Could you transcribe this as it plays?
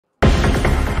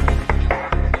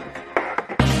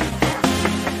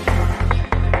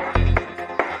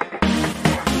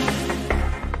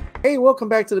Hey, welcome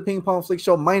back to the Ping Pong Flix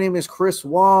Show. My name is Chris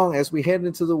Wong. As we head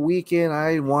into the weekend,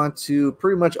 I want to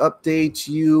pretty much update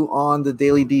you on the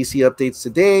daily DC updates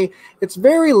today. It's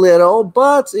very little,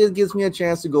 but it gives me a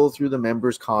chance to go through the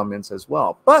members' comments as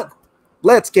well. But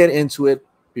let's get into it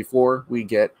before we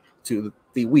get to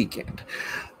the weekend.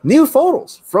 New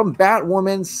photos from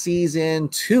Batwoman Season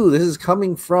 2. This is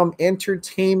coming from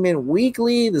Entertainment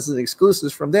Weekly. This is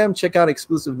exclusives from them. Check out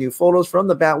exclusive new photos from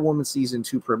the Batwoman Season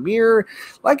 2 premiere.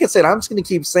 Like I said, I'm just going to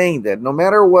keep saying that no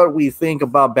matter what we think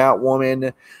about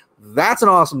Batwoman, that's an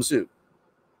awesome suit.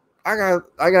 I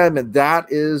gotta admit, that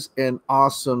is an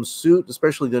awesome suit,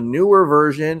 especially the newer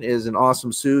version is an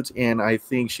awesome suit, and I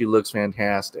think she looks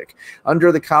fantastic.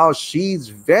 Under the cowl, she's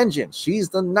vengeance. She's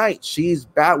the knight. She's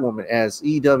Batwoman, as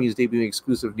EW is debuting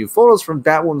exclusive new photos from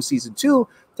Batwoman Season 2.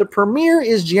 The premiere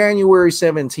is January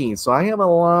 17th, so I have a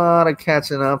lot of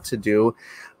catching up to do.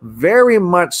 Very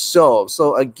much so.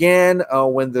 So again,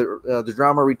 when the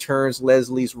drama returns,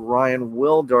 Leslie's Ryan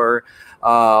Wilder,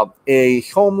 a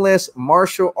homeless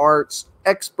martial arts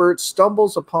expert,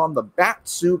 stumbles upon the bat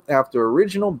suit after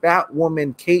original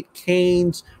Batwoman Kate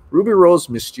Kane's Ruby Rose's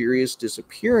mysterious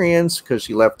disappearance because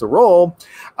she left the role.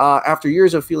 After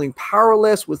years of feeling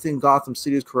powerless within Gotham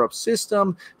City's corrupt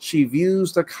system, she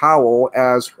views the cowl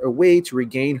as a way to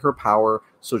regain her power,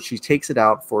 so she takes it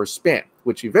out for a spin,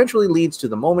 which eventually leads to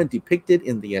the moment depicted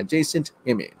in the adjacent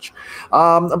image.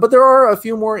 But there are a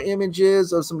few more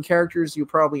images of some characters you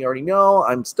probably already know,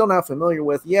 I'm still not familiar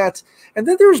with yet. And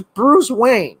then there's Bruce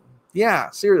Wayne. Yeah,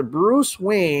 seriously, Bruce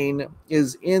Wayne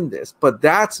is in this, but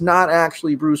that's not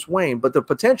actually Bruce Wayne. But the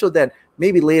potential that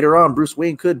maybe later on Bruce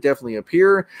Wayne could definitely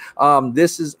appear.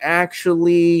 This is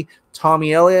actually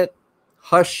Tommy Elliott,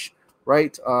 Hush,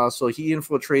 right? So he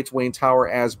infiltrates Wayne Tower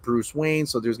as Bruce Wayne.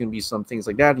 So there's going to be some things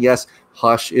like that. Yes,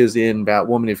 Hush is in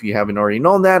Batwoman. If you haven't already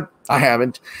known that, I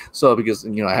haven't. So because,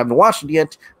 you know, I haven't watched it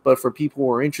yet. But for people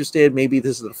who are interested, maybe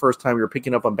this is the first time you're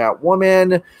picking up on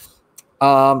Batwoman.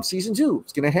 Season 2,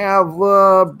 it's going to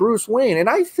have Bruce Wayne. And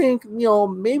I think, you know,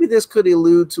 maybe this could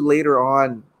allude to later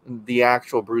on the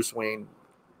actual Bruce Wayne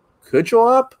could show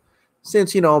up.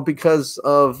 Since, you know, because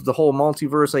of the whole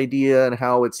multiverse idea and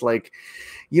how it's like,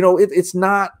 you know, it's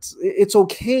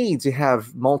okay to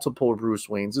have multiple Bruce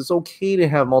Waynes. It's okay to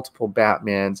have multiple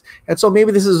Batmans. And so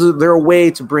maybe this is their way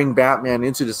to bring Batman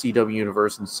into the CW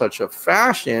universe in such a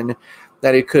fashion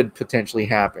that it could potentially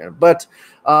happen. But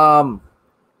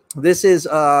this is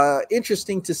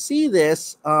interesting to see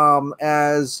this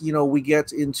as, you know, we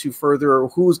get into further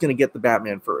who's going to get the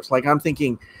Batman first. Like I'm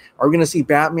thinking, are we going to see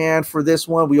Batman for this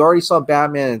one? We already saw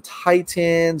Batman in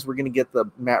Titans. We're going to get the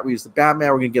Matt Reeves the Batman.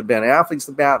 We're going to get Ben Affleck's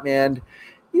the Batman.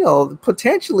 You know,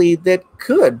 potentially that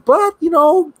could. But, you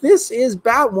know, this is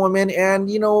Batwoman. And,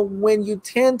 you know, when you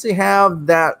tend to have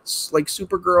that, like,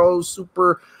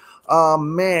 Supergirl,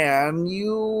 man,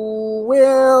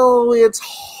 it's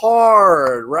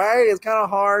hard, right? It's kind of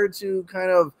hard to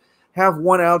kind of have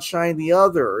one outshine the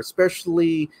other,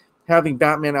 especially having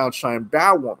Batman outshine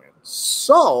Batwoman.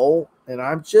 So, and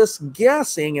I'm just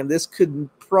guessing, and this could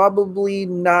probably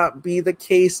not be the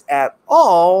case at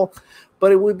all,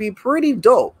 but it would be pretty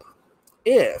dope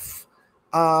if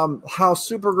how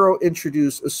Supergirl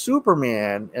introduced a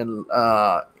Superman and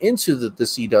into the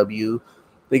CW,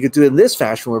 they could do it in this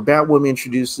fashion where Batwoman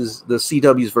introduces the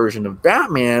CW's version of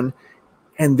Batman,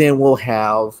 and then we'll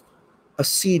have a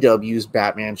CW's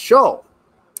Batman show.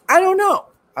 I don't know.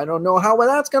 I don't know how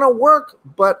that's going to work,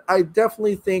 but I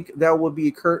definitely think that would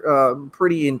be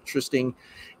pretty interesting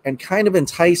and kind of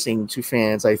enticing to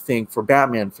fans, I think, for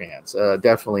Batman fans.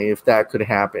 Definitely, if that could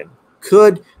happen.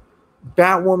 Could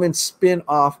Batwoman spin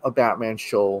off a Batman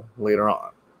show later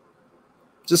on?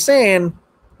 Just saying,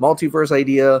 multiverse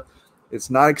idea. It's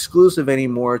not exclusive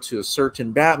anymore to a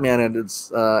certain Batman, and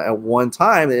it's at one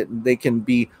time they can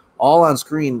be all on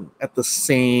screen at the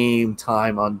same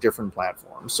time on different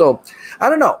platforms. So I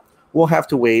don't know. We'll have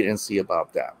to wait and see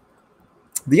about that.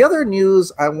 The other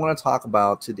news I want to talk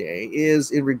about today is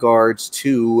in regards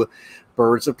to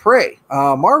Birds of Prey.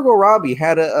 Margot Robbie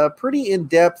had a pretty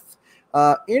in-depth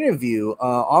interview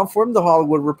from The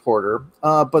Hollywood Reporter,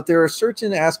 but there are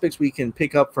certain aspects we can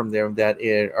pick up from them that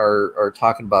are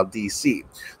talking about DC.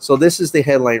 So this is the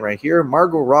headline right here.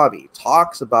 Margot Robbie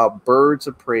talks about Birds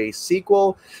of Prey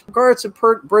sequel. In regards to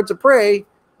Birds of Prey,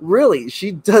 really,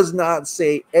 she does not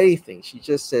say anything. She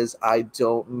just says, I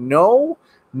don't know.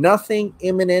 Nothing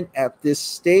imminent at this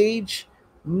stage.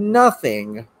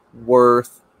 Nothing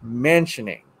worth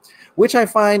mentioning. which I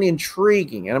find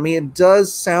intriguing. And I mean, it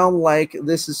does sound like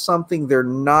this is something they're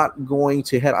not going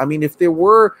to head. I mean, if it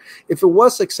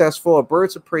was successful, a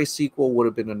Birds of Prey sequel would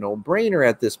have been a no-brainer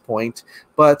at this point.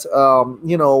 But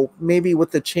you know, maybe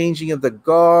with the changing of the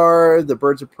guard, the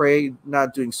Birds of Prey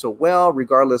not doing so well,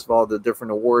 regardless of all the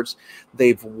different awards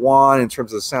they've won in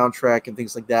terms of the soundtrack and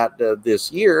things like that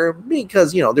this year,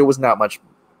 because you know there was not much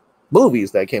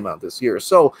movies that came out this year.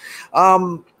 So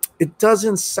it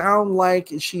doesn't sound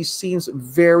like she seems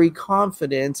very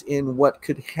confident in what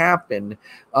could happen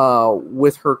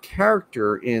with her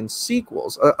character in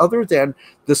sequels, other than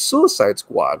the Suicide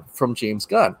Squad from James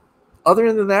Gunn.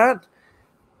 Other than that,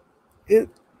 it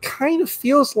kind of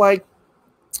feels like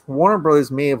Warner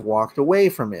Brothers may have walked away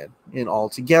from it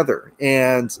altogether,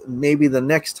 and maybe the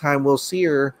next time we'll see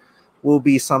her will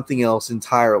be something else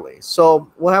entirely.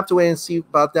 So we'll have to wait and see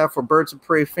about that for Birds of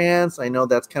Prey fans. I know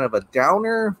that's kind of a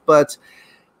downer, but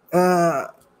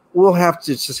we'll have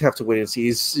to wait and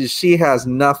see. She has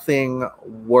nothing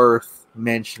worth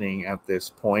mentioning at this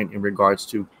point in regards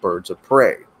to Birds of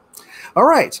Prey. All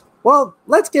right, well,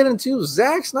 let's get into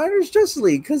Zack Snyder's Justice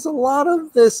League, because a lot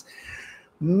of this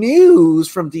news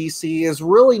from DC is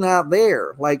really not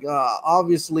there. Like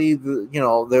obviously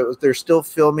they're still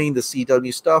filming the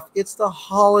CW stuff. It's the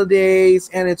holidays,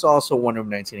 and it's also Wonder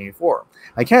Woman 1984.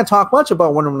 I can't talk much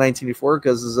about Wonder Woman 1984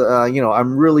 because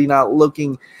I'm really not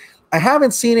looking. I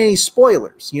haven't seen any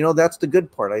spoilers. You know, that's the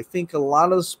good part. I think a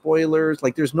lot of spoilers,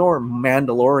 like there's no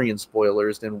Mandalorian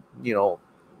spoilers than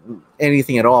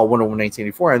anything at all Wonder Woman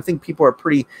 1984. I think people are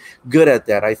pretty good at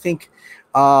that. I think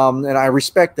and I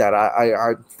respect that.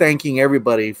 I'm thanking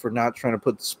everybody for not trying to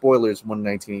put spoilers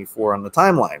 1984 on the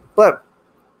timeline. But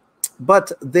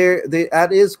that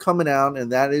is coming out,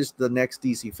 and that is the next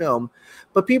DC film.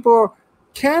 But people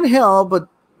can't help but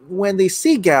when they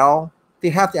see Gal, they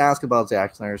have to ask about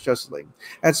Zack Snyder's Justice League.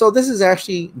 And so this is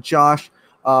actually Josh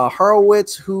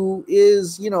Horowitz, who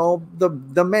is,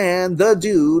 the man, the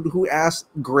dude who asks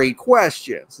great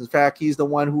questions. In fact, he's the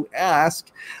one who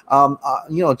asked,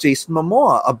 Jason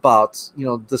Momoa about,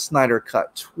 the Snyder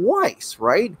Cut twice,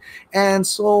 right? And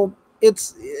so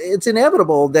it's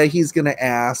inevitable that he's going to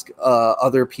ask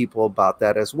other people about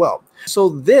that as well. So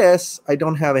this, I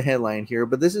don't have a headline here,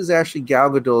 but this is actually Gal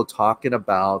Gadot talking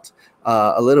about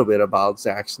a little bit about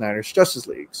Zack Snyder's Justice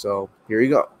League. So here you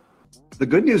go. The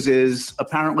good news is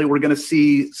apparently we're going to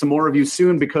see some more of you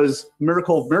soon, because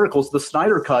Miracle of Miracles, the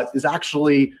Snyder Cut, is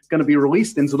actually going to be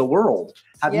released into the world.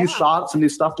 Have you shot some new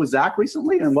stuff with Zach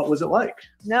recently, and what was it like?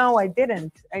 No, I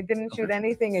didn't. I didn't shoot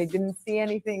anything. I didn't see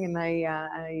anything, and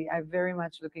I'm very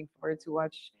much looking forward to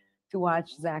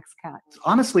watch Zach's cut.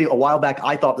 Honestly, a while back,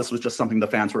 I thought this was just something the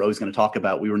fans were always going to talk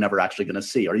about. We were never actually going to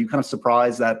see. Are you kind of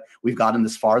surprised that we've gotten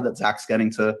this far, that Zach's getting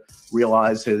to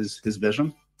realize his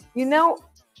vision?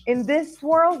 In this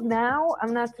world now,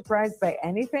 I'm not surprised by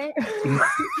anything.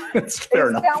 It's fair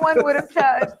enough. Someone would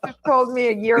have told me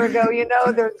a year ago,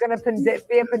 there's going to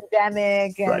be a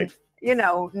pandemic, and right.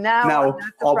 Now I'm not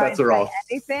all bets are by off.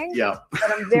 anything. Yeah.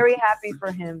 But I'm very happy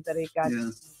for him that he got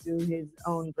to do his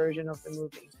own version of the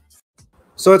movie.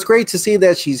 So it's great to see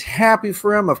that she's happy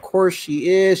for him. Of course she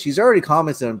is. She's already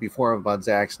commented before about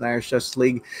Zack Snyder's Justice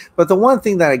League. But the one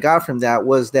thing that I got from that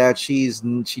was that she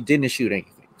didn't shoot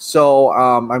anything. So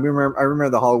I remember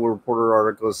the Hollywood Reporter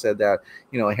article said that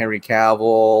Henry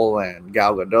Cavill and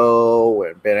Gal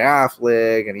Gadot and Ben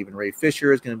Affleck and even Ray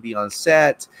Fisher is going to be on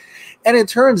set, and it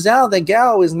turns out that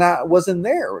Gal wasn't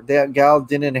there. That Gal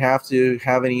didn't have to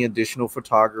have any additional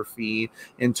photography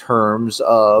in terms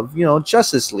of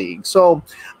Justice League. So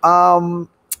and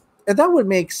that would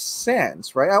make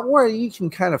sense, right? Or you can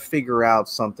kind of figure out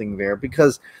something there,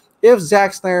 because if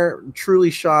Zack Snyder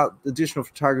truly shot additional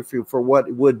photography for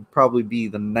what would probably be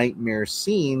the nightmare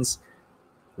scenes,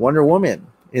 Wonder Woman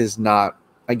is not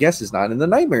in the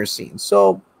nightmare scene.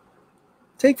 So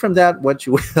take from that what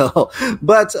you will.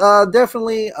 But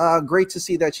definitely great to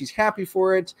see that she's happy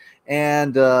for it.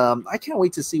 And I can't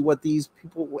wait to see what these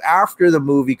people, after the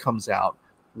movie comes out,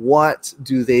 what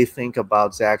do they think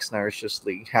about Zack Snyder's Justice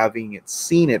League, having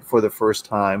seen it for the first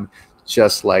time,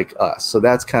 just like us. So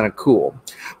that's kind of cool.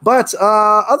 But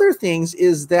other things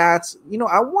is that,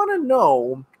 I want to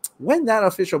know when that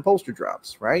official poster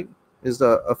drops, right? Is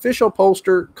the official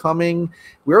poster coming?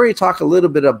 We already talked a little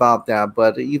bit about that,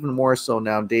 but even more so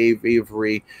now, Dave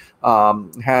Avery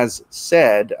has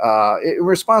said, in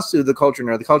response to the Culture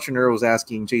Nerd was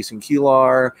asking Jason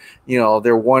Kilar,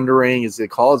 they're wondering, is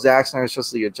it called Zack Snyder's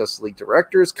Justice League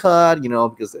Director's Cut?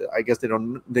 Because I guess they're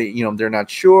not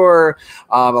sure.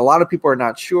 A lot of people are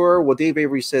not sure. Well, Dave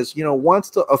Avery says, once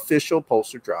the official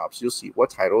poster drops, you'll see what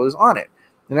title is on it.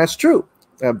 And that's true.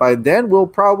 by then we'll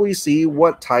probably see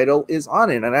what title is on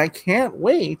it, and I can't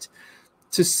wait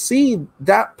to see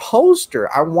that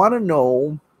poster. I want to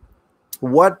know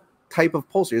what type of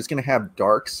poster. It's going to have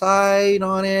dark side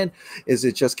on it. Is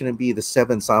it just going to be the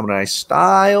Seven Samurai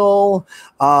style?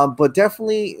 But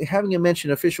definitely having a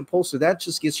mentioned official poster, that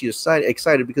just gets you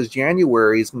excited because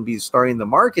January is going to be starting the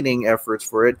marketing efforts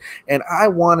for it, and I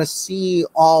want to see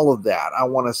all of that. I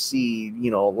want to see, you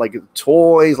know, like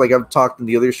toys, like I've talked in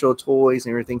the other show, toys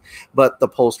and everything, but the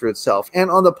poster itself.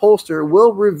 And on the poster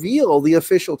will reveal the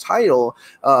official title,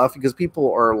 because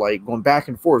people are like going back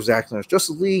and forth, Zack Snyder's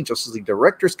Justice League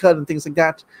Director's Cut, and things like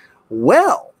that.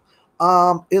 Well,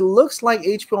 it looks like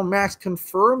HBO Max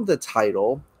confirmed the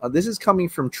title. This is coming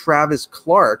from Travis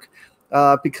Clark,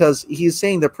 because he's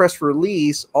saying the press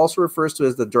release also refers to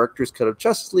as the Director's Cut of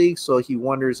Justice League, so he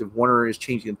wonders if Warner is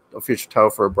changing the official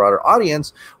title for a broader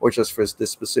audience or just for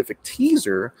this specific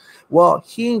teaser. Well,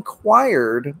 he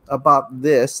inquired about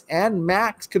this, and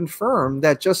Max confirmed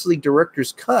that Justice League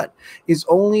Director's Cut is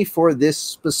only for this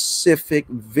specific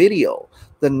video.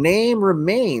 The name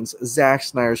remains Zack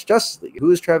Snyder's Justice League. Who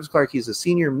is Travis Clark? He's a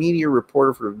senior media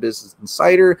reporter for Business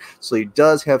Insider, so he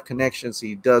does have connections.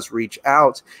 He does reach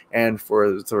out, and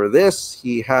for this,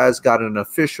 he has got an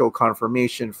official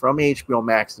confirmation from HBO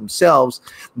Max themselves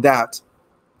that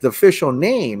the official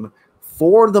name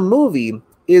for the movie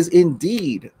is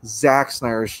indeed Zack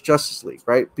Snyder's Justice League,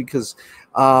 right? Because,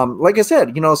 like I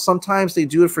said, you know, sometimes they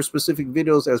do it for specific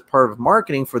videos as part of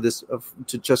marketing for this,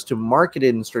 to market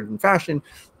it in certain fashion.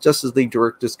 Justice League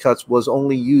Director's Cuts was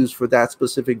only used for that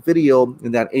specific video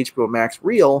in that HBO Max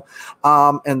reel,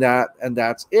 and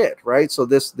that's it, right? So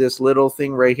this little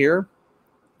thing right here,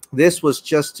 this was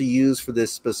just to use for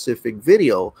this specific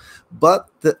video, but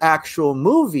the actual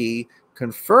movie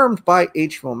confirmed by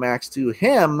HBO Max to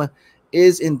him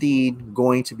is indeed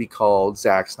going to be called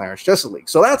Zack Snyder's Justice League.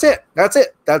 So that's it. That's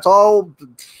it. That's all.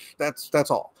 That's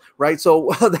all. Right.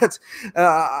 So that's,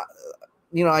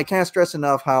 you know, I can't stress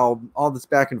enough how all this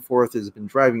back and forth has been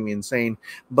driving me insane.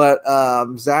 But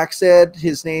Zack said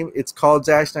his name, it's called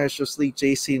Zack Snyder's Justice League.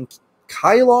 Jason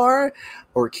Kilar,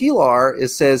 it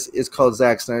says it's called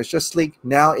Zack Snyder's Justice League.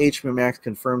 Now HBO Max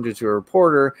confirmed it to a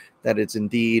reporter that it's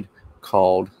indeed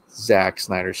called Zack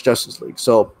Snyder's Justice League.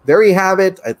 So there you have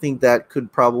it. I think that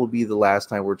could probably be the last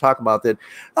time we're talking about that.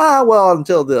 Well,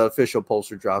 until the official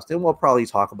poster drops, then we'll probably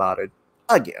talk about it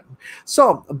again.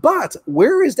 So, but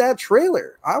where is that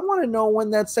trailer? I want to know when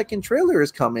that second trailer is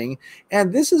coming,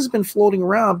 and this has been floating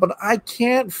around, but I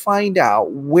can't find out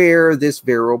where this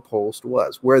viral post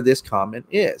was, where this comment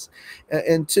is.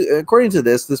 And according to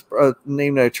this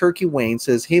named Turkey Wayne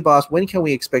says, "Hey boss, when can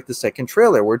we expect the second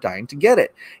trailer? We're dying to get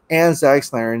it." And Zack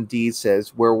Snyder indeed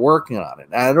says, "We're working on it."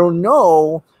 I don't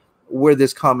know where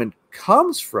this comment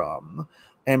comes from,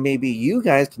 and maybe you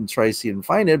guys can try to see it and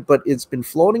find it, but it's been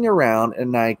floating around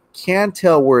and I can't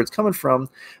tell where it's coming from.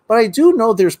 But I do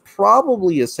know there's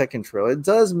probably a second trailer. It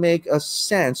does make a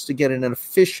sense to get an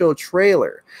official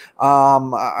trailer.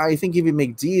 I think even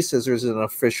McD says there's an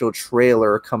official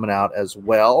trailer coming out as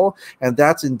well, and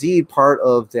that's indeed part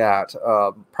of that,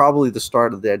 probably the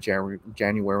start of that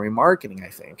January marketing, I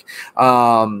think.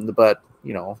 But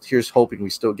you know, here's hoping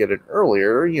we still get it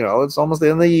earlier. You know, it's almost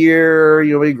the end of the year.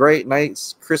 You know, be a great,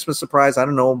 nice Christmas surprise. I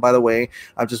don't know, by the way.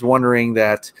 I'm just wondering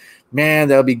that, man,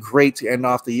 that would be great to end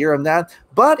off the year on that.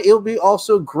 But it'll be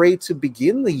also great to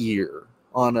begin the year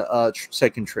on a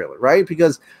second trailer, right?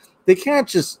 Because they can't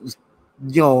just,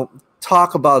 you know,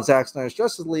 talk about Zack Snyder's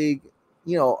Justice League,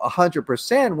 you know,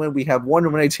 100% when we have Wonder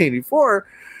Woman 1984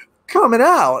 coming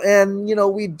out. And, you know,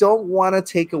 we don't want to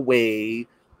take away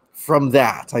from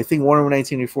that. I think Wonder Woman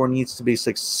 1984 needs to be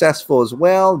successful as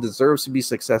well, deserves to be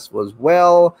successful as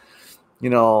well. You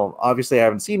know, obviously I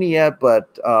haven't seen it yet,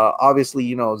 but obviously,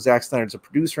 you know, Zack Snyder's a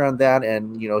producer on that,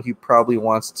 and, you know, he probably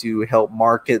wants to help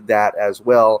market that as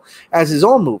well as his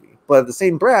own movie. But at the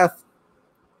same breath,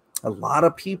 a lot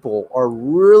of people are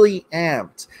really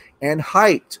amped and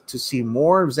hyped to see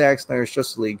more of Zack Snyder's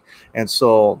Justice League, and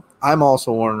so I'm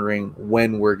also wondering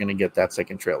when we're going to get that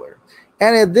second trailer.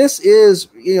 And if this is,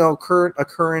 you know, a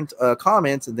current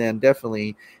comment, then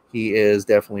definitely he is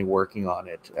definitely working on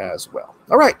it as well.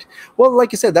 All right. Well,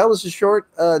 like I said, that was a short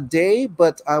day,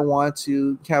 but I want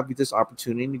to have this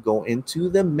opportunity to go into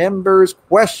the members'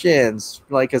 questions.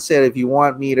 Like I said, if you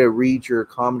want me to read your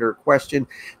comment or question,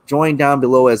 join down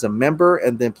below as a member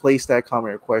and then place that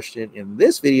comment or question in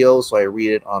this video so I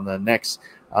read it on the next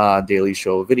Daily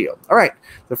Show video. All right.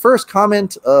 The first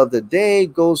comment of the day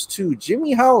goes to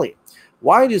Jimmy Howley.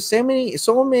 Why do so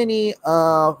many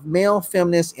male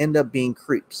feminists end up being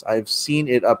creeps? I've seen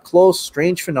it up close,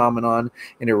 strange phenomenon.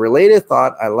 In a related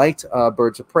thought, I liked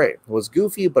Birds of Prey. It was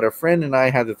goofy, but a friend and I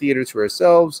had the theater to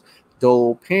ourselves.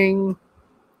 Dole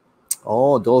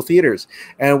theaters,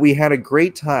 and we had a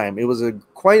great time. It was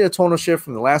quite a tonal shift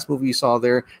from the last movie you saw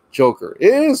there, Joker.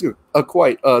 It is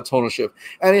quite a tonal shift,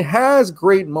 and it has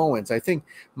great moments. I think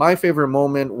my favorite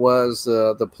moment was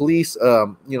the police,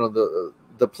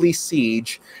 the police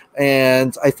siege,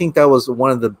 and I think that was one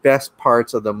of the best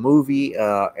parts of the movie.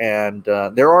 And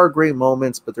there are great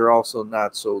moments, but they're also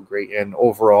not so great. And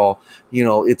overall,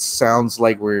 it sounds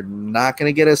like we're not going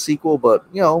to get a sequel, but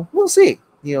we'll see.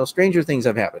 Stranger things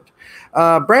have happened.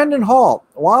 Brandon Hall.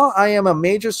 While I am a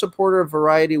major supporter of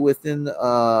variety within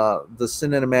the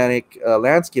cinematic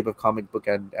landscape of comic book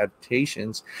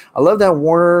adaptations, I love that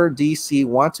Warner DC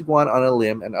want to go out on a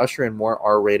limb and usher in more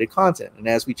R-rated content. And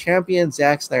as we champion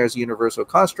Zack Snyder's universal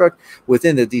construct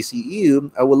within the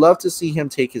DCEU, I would love to see him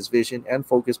take his vision and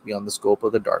focus beyond the scope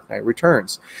of The Dark Knight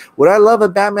Returns. Would I love a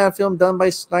Batman film done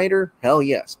by Snyder? Hell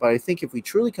yes. But I think if we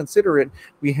truly consider it,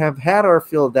 we have had our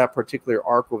fill of that particular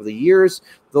arc over the years.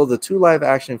 Though the 2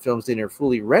 live-action films didn't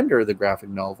fully render the graphic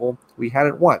novel, we had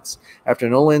it once. After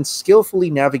Nolan skillfully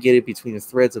navigated between the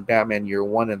threads of Batman Year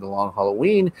One and The Long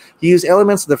Halloween, he used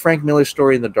elements of the Frank Miller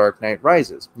story in The Dark Knight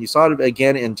Rises. You saw it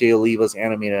again in Jay Oliva's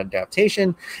animated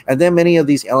adaptation, and then many of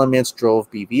these elements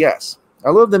drove BVS. I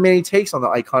love the many takes on the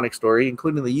iconic story,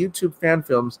 including the YouTube fan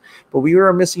films, but we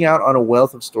are missing out on a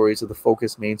wealth of stories with the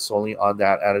focus made solely on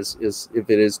that as if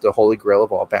it is the holy grail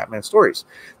of all Batman stories.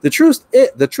 The truth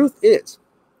is,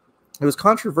 it was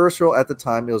controversial at the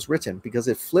time it was written because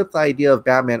it flipped the idea of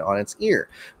Batman on its ear,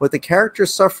 with the character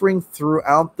suffering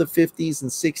throughout the 50s and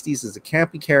 60s as a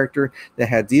campy character that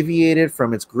had deviated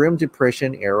from its grim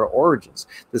depression era origins.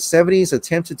 The 70s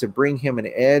attempted to bring him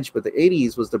an edge, but the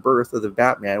 80s was the birth of the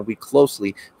Batman we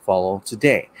closely follow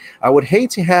today. I would hate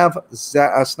to have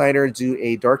Snyder do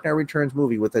a Dark Knight Returns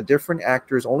movie with a different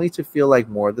actors only to feel like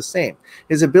more of the same.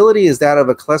 His ability is that of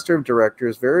a cluster of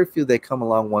directors, very few that come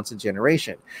along once a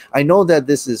generation. I know that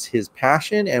this is his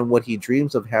passion and what he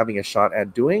dreams of having a shot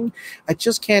at doing. I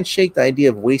just can't shake the idea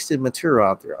of wasted material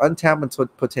out there, untapped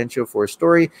potential for a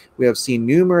story we have seen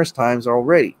numerous times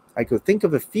already. I could think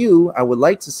of a few I would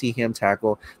like to see him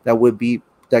tackle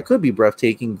that could be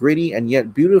breathtaking, gritty, and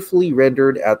yet beautifully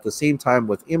rendered at the same time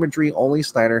with imagery only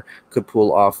Snyder could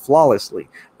pull off flawlessly.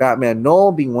 Batman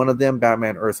Null being one of them,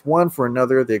 Batman Earth 1 for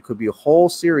another. There could be a whole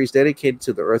series dedicated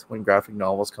to the Earth 1 graphic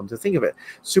novels, come to think of it.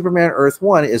 Superman Earth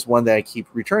 1 is one that I keep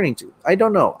returning to. I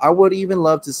don't know. I would even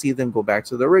love to see them go back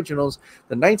to the originals,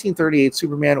 the 1938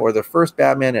 Superman or the first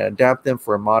Batman, and adapt them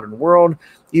for a modern world.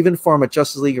 Even form a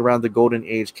Justice League around the Golden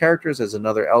Age characters as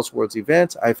another Elseworlds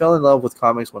event. I fell in love with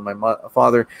comics when my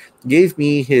father gave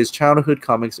me his childhood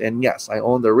comics, and yes, I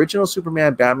own the original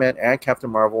Superman, Batman, and Captain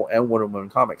Marvel and Wonder Woman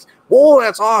comics. Whoa,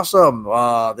 that's awesome!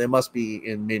 They must be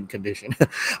in mint condition.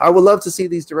 I would love to see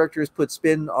these directors put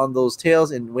spin on those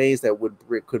tales in ways that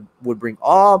would bring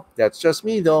awe. That's just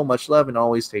me, though. Much love and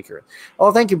always take care.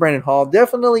 Oh, thank you, Brandon Hall.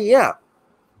 Definitely, yeah.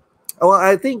 Well,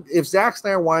 I think if Zack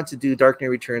Snyder wanted to do Dark Knight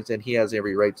Returns, then he has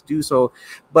every right to do so.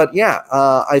 But yeah,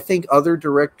 I think other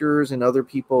directors and other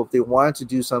people, if they wanted to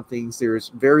do something, there's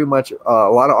very much a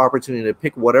lot of opportunity to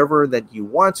pick whatever that you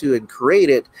want to and create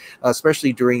it,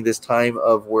 especially during this time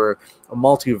of where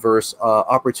multiverse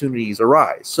opportunities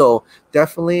arise. So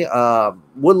definitely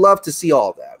would love to see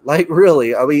all that. Like,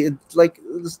 really, I mean, like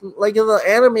in the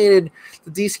animated, the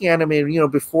DC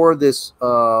animated, before this,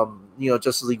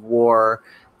 Justice League War.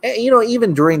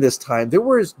 Even during this time, there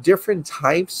was different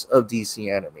types of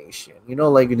DC animation.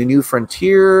 Like the New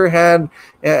Frontier had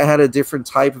a different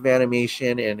type of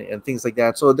animation and things like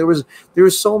that. So there was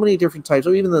so many different types.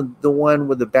 So even the one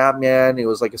with the Batman, it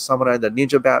was like a samurai, the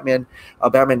ninja Batman,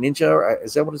 Batman Ninja,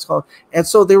 is that what it's called? And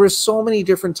so there were so many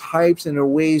different types and there are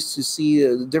ways to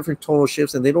see different tonal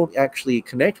shifts, and they don't actually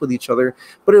connect with each other.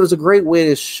 But it was a great way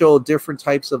to show different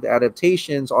types of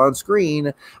adaptations on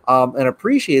screen and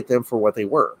appreciate them for what they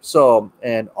were. So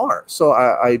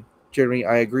I generally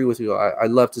agree with you. I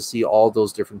love to see all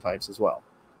those different types as well.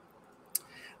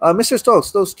 Mr.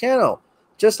 Stokes Cano,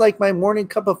 just like my morning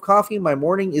cup of coffee, my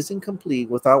morning isn't complete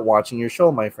without watching your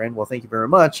show, my friend. Well, thank you very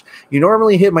much. You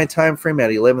normally hit my time frame at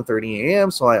 11:30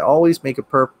 a.m., so I always make a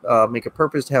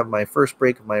purpose to have my first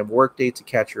break of my workday to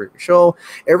catch your show.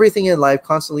 Everything in life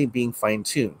constantly being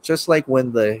fine-tuned, just like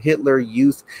when the Hitler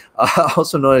Youth,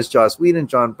 also known as Joss Whedon,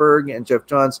 John Berg, and Jeff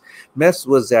Johns, messed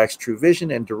with Zack's true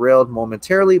vision and derailed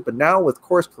momentarily, but now with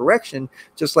course correction,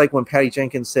 just like when Patty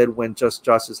Jenkins said when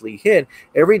Justice League hit,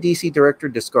 every DC director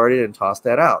discarded and tossed that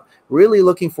that out. Really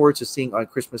looking forward to seeing on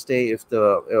Christmas Day if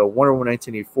the Wonder Woman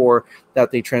 1984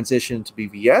 that they transition to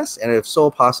BVS, and if so,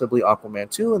 possibly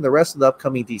Aquaman 2 and the rest of the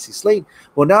upcoming DC slate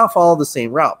will now follow the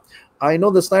same route. I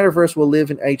know the Snyderverse will live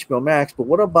in HBO Max, but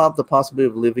what about the possibility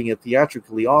of living it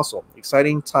theatrically also?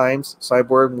 Exciting times,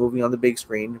 Cyborg moving on the big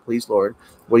screen, please Lord.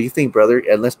 What do you think, brother?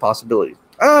 Endless possibilities.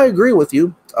 I agree with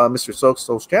you, Mr.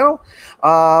 Soak's channel.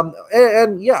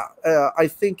 Yeah, I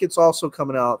think it's also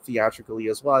coming out theatrically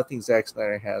as well. I think Zack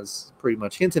Snyder has pretty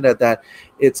much hinted at that.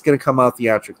 It's going to come out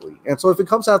theatrically. And so if it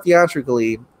comes out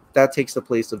theatrically, that takes the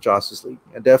place of Justice League.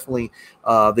 And definitely,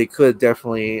 they could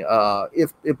definitely,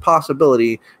 if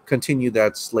possibility, continue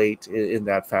that slate in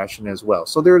that fashion as well.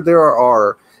 So there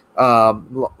are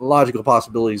logical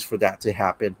possibilities for that to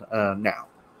happen now.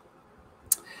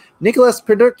 Nicholas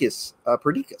Perdicus.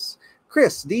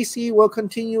 Chris, DC will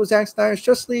continue Zack Snyder's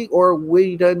Justice League or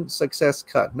Whedon success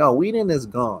cut? No, Whedon is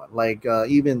gone. Like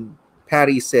even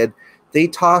Patty said, they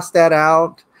tossed that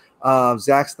out.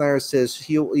 Zack Snyder says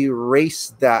he'll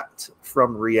erase that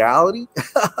from reality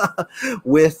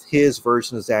with his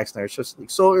version of Zack Snyder's Justice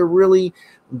League. So it really,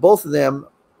 both of them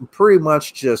pretty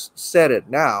much just said it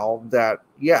now that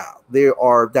yeah, they're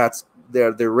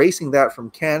erasing that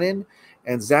from canon,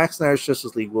 and Zack Snyder's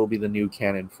Justice League will be the new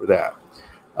canon for that.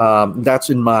 That's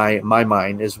in my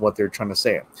mind is what they're trying to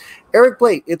say. Eric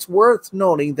Blake, it's worth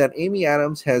noting that Amy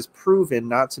Adams has proven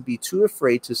not to be too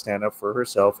afraid to stand up for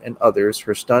herself and others,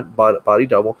 her stunt body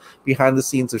double behind the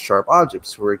scenes of Sharp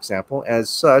Objects, for example. As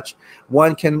such,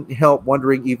 one can help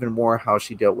wondering even more how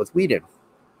she dealt with Whedon.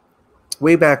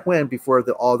 Way back when, before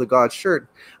the All the Gods shirt,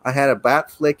 I had a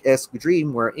Batflick-esque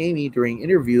dream where Amy, during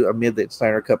interview amid the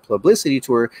Snyder Cut publicity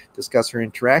tour, discussed her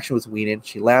interaction with Whedon.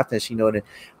 She laughed as she noted,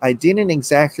 "I didn't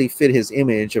exactly fit his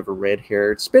image of a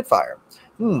red-haired Spitfire."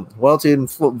 Well, to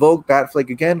invoke Batflick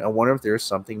again, I wonder if there's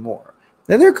something more.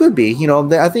 And there could be. You know,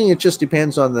 I think it just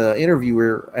depends on the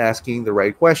interviewer asking the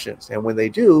right questions. And when they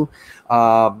do,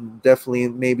 definitely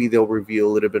maybe they'll reveal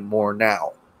a little bit more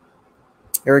now.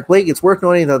 Eric Blake, it's worth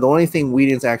noting that the only thing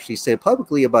Whedon's actually said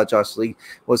publicly about Justice League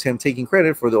was him taking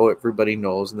credit for the everybody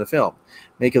knows in the film.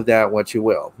 Make of that what you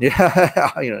will. Yeah,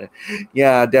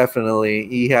 yeah, definitely.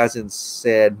 He hasn't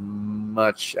said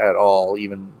much at all,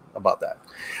 even about that.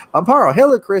 Amparo,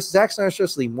 hello, Chris. Zack Snyder's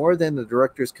Justice League, more than the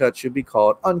director's cut, should be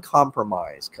called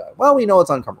uncompromised cut. Well, we know it's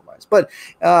uncompromised, but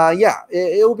yeah,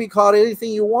 it will be called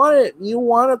anything you want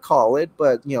to call it.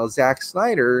 But you know, Zack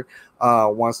Snyder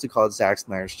wants to call it Zack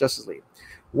Snyder's Justice League.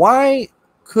 Why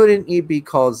couldn't it be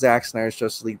called Zack Snyder's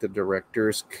Justice League, the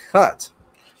director's cut?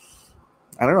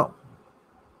 I don't know.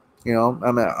 You know,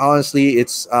 I mean, honestly,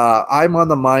 it's I'm on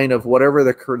the mind of whatever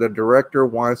the director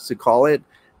wants to call it.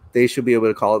 They should be able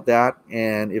to call it that.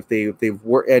 And if they've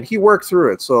worked, and he worked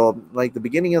through it. So, like the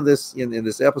beginning of this in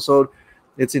this episode,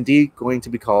 it's indeed going to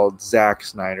be called Zack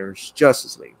Snyder's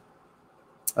Justice League.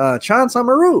 Chan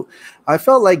Samaru, I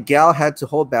felt like Gal had to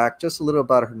hold back just a little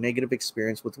about her negative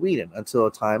experience with Whedon until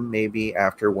a time maybe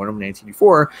after Wonder Woman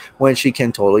 1984 when she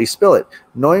can totally spill it.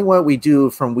 Knowing what we do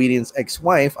from Whedon's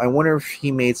ex-wife, I wonder if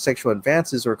he made sexual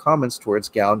advances or comments towards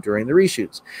Gal during the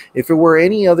reshoots. If it were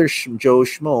any other Joe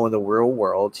Schmo in the real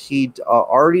world, he'd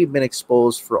already been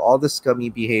exposed for all the scummy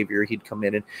behavior he'd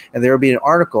committed, and there would be an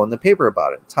article in the paper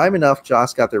about it. Time enough,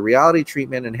 Joss got the reality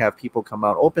treatment and have people come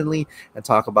out openly and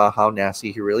talk about how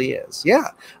nasty he really is. Yeah,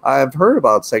 I've heard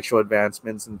about sexual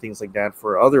advancements and things like that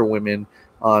for other women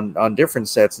on different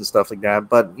sets and stuff like that.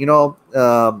 But you know,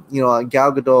 Gal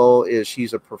Gadot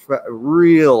she's a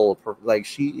like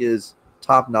she is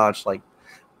top notch, like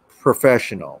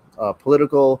professional,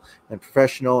 political and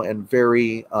professional, and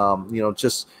very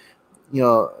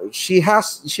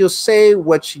she'll say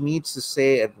what she needs to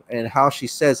say, and how she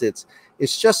says it's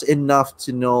just enough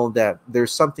to know that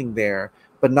there's something there,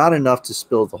 but not enough to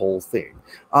spill the whole thing.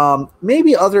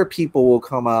 Maybe other people will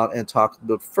come out and talk a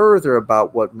bit further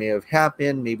about what may have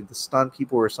happened, maybe the stunt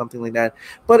people or something like that,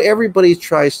 but everybody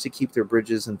tries to keep their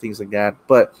bridges and things like that.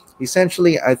 But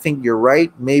essentially, I think you're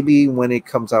right. Maybe when it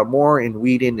comes out more and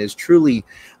Whedon is truly,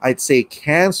 I'd say,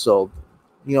 canceled,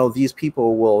 you know, these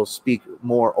people will speak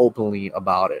more openly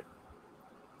about it.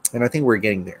 And I think we're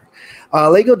getting there.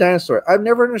 Lego Dinosaur. I've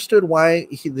never understood why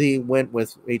they went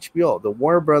with HBO. The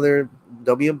Warner Brother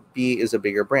WB is a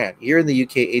bigger brand. Here in the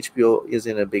UK, HBO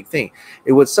isn't a big thing.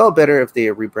 It would sell better if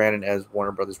they rebranded as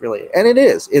Warner Brothers, really. And it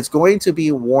is. It's going to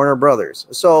be Warner Brothers.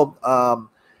 So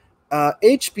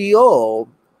HBO,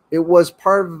 it was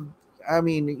part of, I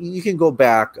mean, you can go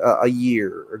back a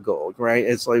year ago, right?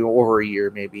 It's like over a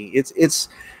year, maybe. It's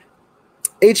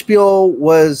HBO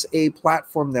was a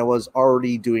platform that was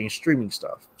already doing streaming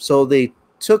stuff. So they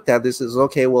took that. This is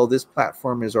okay. Well, this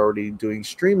platform is already doing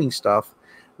streaming stuff.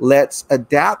 let's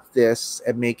adapt this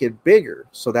and make it bigger.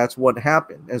 So that's what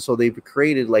happened. And so they've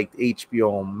created like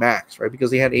HBO Max, right?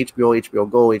 Because they had HBO, HBO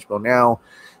Go, HBO now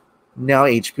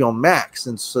HBO Max.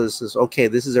 And so this is, okay,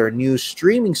 this is our new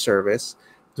streaming service.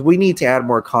 We need to add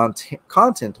more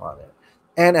content on it.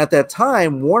 And at that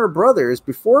time, Warner Brothers,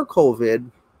 before COVID,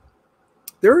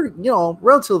 they're,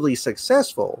 relatively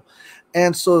successful.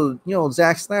 And so,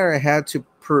 Zack Snyder had to,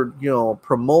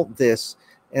 promote this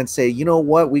and say, you know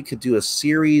what, we could do a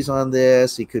series on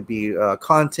this. It could be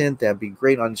content that'd be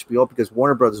great on HBO, because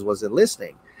Warner Brothers wasn't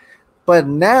listening. But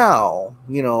now,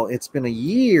 it's been a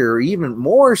year, even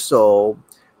more so,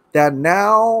 that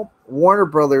now Warner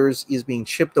Brothers is being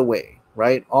chipped away,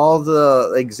 right? All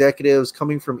the executives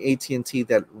coming from AT&T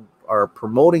that are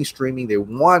promoting streaming, they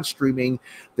want streaming.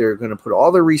 They're going to put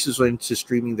all their resources into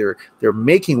streaming. They're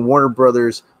making Warner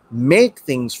Brothers make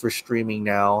things for streaming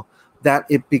now, that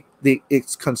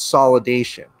it's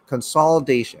consolidation. And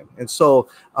so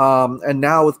and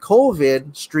now with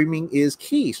COVID, streaming is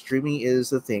key. Streaming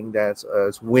is the thing that's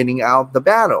winning out the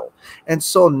battle. And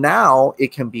so now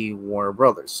it can be Warner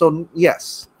Brothers. So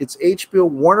yes, it's HBO.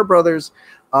 Warner Brothers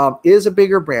is a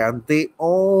bigger brand. They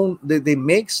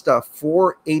make stuff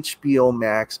for HBO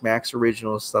Max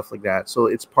Originals, stuff like that. So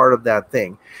it's part of that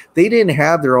thing. They didn't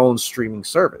have their own streaming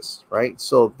service, right?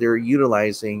 So they're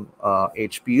utilizing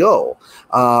HBO.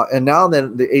 And now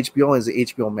that the HBO is the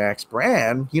HBO Max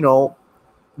brand,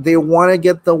 they want to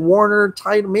get the Warner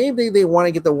title. Maybe they want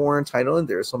to get the Warner title in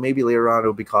there. So maybe later on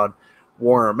it'll be called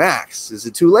Warner Max. Is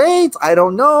it too late? I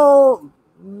don't know.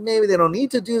 Maybe they don't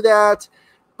need to do that.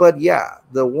 But yeah,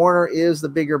 the Warner is the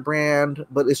bigger brand,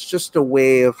 but it's just a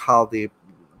way of how they,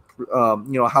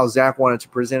 how Zack wanted to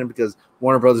present it, because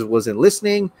Warner Brothers wasn't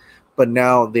listening, but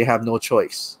now they have no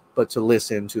choice but to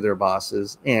listen to their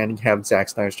bosses and have Zack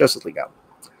Snyder's Justice League out.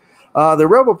 The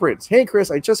Rebel Prince. Hey,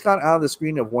 Chris, I just got out of the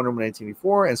screen of Wonder Woman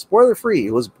 1984, and spoiler free,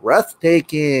 it was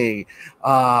breathtaking.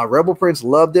 Rebel Prince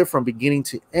loved it from beginning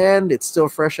to end. It's still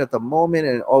fresh at the moment,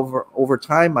 and over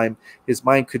time, his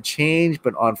mind could change.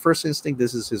 But on first instinct,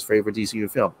 this is his favorite DCU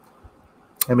film.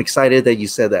 I'm excited that you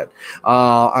said that.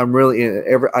 I'm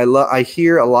really I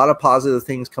hear a lot of positive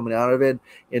things coming out of it.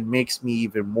 It makes me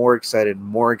even more excited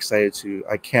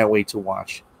I can't wait to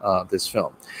watch this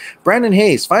film. Brandon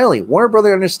Hayes, finally, Warner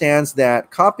Brother understands that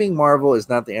copying Marvel is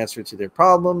not the answer to their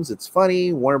problems. It's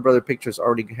funny. Warner Brother Pictures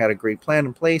already had a great plan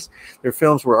in place. Their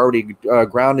films were already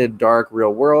grounded, dark,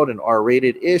 real world, and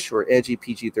R-rated-ish or edgy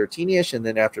PG-13-ish. And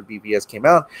then after BVS came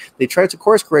out, they tried to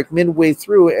course correct midway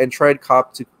through and tried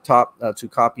to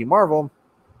copy Marvel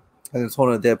and it's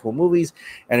one of the Deadpool movies,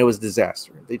 and it was a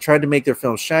disaster. They tried to make their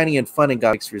film shiny and fun and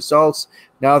got mixed results.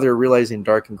 Now they're realizing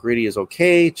dark and gritty is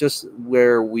okay, just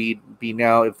where we'd be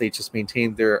now if they just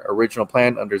maintained their original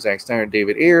plan under Zack Snyder and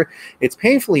David Ayer. It's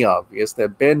painfully obvious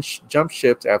that Ben jumped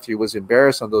ship after he was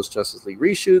embarrassed on those Justice League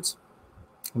reshoots.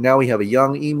 Now we have a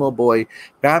young emo boy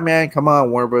Batman. Come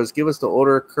on, Warner Bros., give us the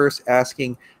order.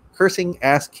 Cursing,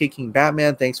 ass-kicking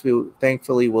Batman.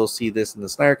 Thankfully, we'll see this in the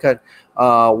Snyder Cut.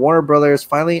 Warner Brothers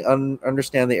finally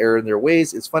understand the error in their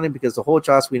ways. It's funny because the whole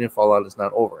Joss Whedon fallout is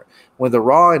not over. When the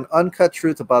raw and uncut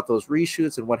truth about those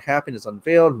reshoots and what happened is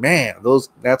unveiled, man,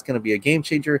 that's going to be a game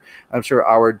changer. I'm sure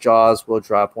our jaws will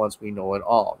drop once we know it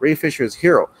all. Ray Fisher is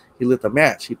hero. He lit the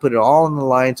match. He put it all on the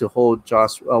line to hold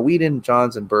Joss Whedon,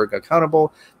 Johns, and Berg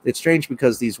accountable. It's strange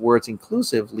because these words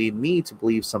inclusive lead me to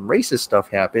believe some racist stuff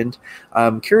happened.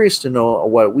 I'm curious to know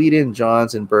what Whedon,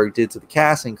 Johns, and Berg did to the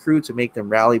cast and crew to make them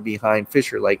rally behind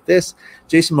Fisher like this.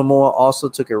 Jason Momoa also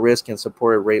took a risk and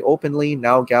supported Ray openly.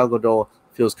 Now Gal Gadot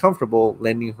feels comfortable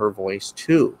lending her voice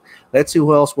too. Let's see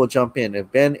who else will jump in.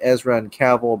 If Ben, Ezra, and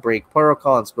Cavill break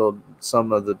protocol and spill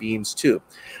some of the beans too.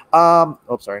 Sorry,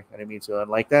 I didn't mean to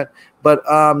unlike that. But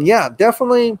yeah,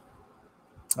 definitely.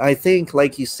 I think,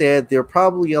 like you said, there are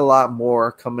probably a lot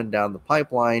more coming down the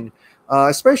pipeline,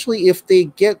 especially if they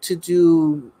get to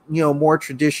do more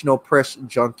traditional press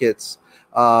junkets,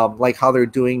 like how they're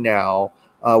doing now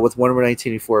with Wonder Woman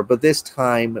 1984. But this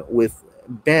time with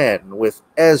Ben, with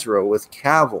Ezra, with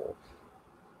Cavill,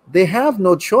 they have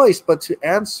no choice but to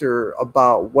answer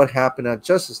about what happened at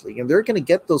Justice League, and they're going to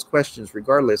get those questions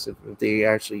regardless if they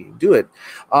actually do it.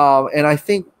 And I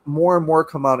think more and more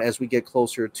come out as we get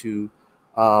closer to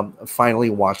finally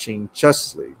watching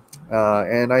Justice League.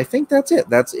 And I think that's it.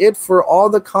 That's it for all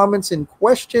the comments and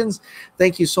questions.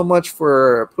 Thank you so much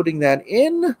for putting that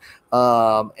in.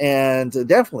 And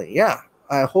definitely, yeah.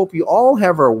 I hope you all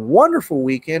have a wonderful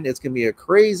weekend. It's going to be a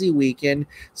crazy weekend.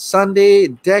 Sunday,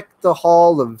 deck the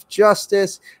Hall of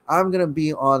Justice. I'm going to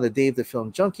be on the Dave the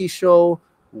Film Junkie show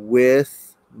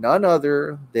with none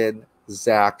other than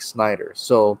Zack Snyder.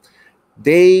 So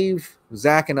Dave,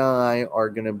 Zach, and I are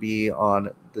going to be on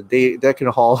the Deck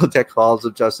Halls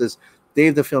of Justice,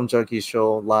 Dave the Film Junkie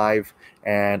show live,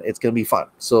 and it's going to be fun.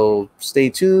 So stay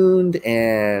tuned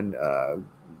and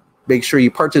make sure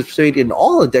you participate in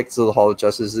all the decks of the Hall of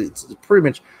Justice. It's pretty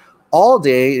much all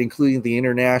day, including the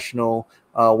international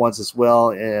ones as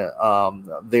well.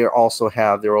 They also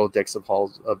have their own decks of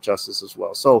Halls of Justice as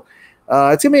well. So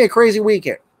it's going to be a crazy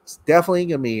weekend. It's definitely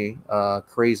going to be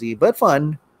crazy but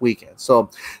fun weekend. So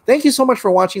thank you so much for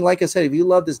watching. Like I said, if you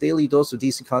love this daily dose of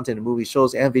DC content and movie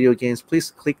shows and video games, please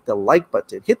click the like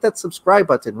button, hit that subscribe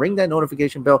button, ring that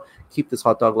notification bell, keep this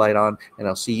hot dog light on, and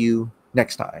I'll see you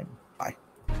next time.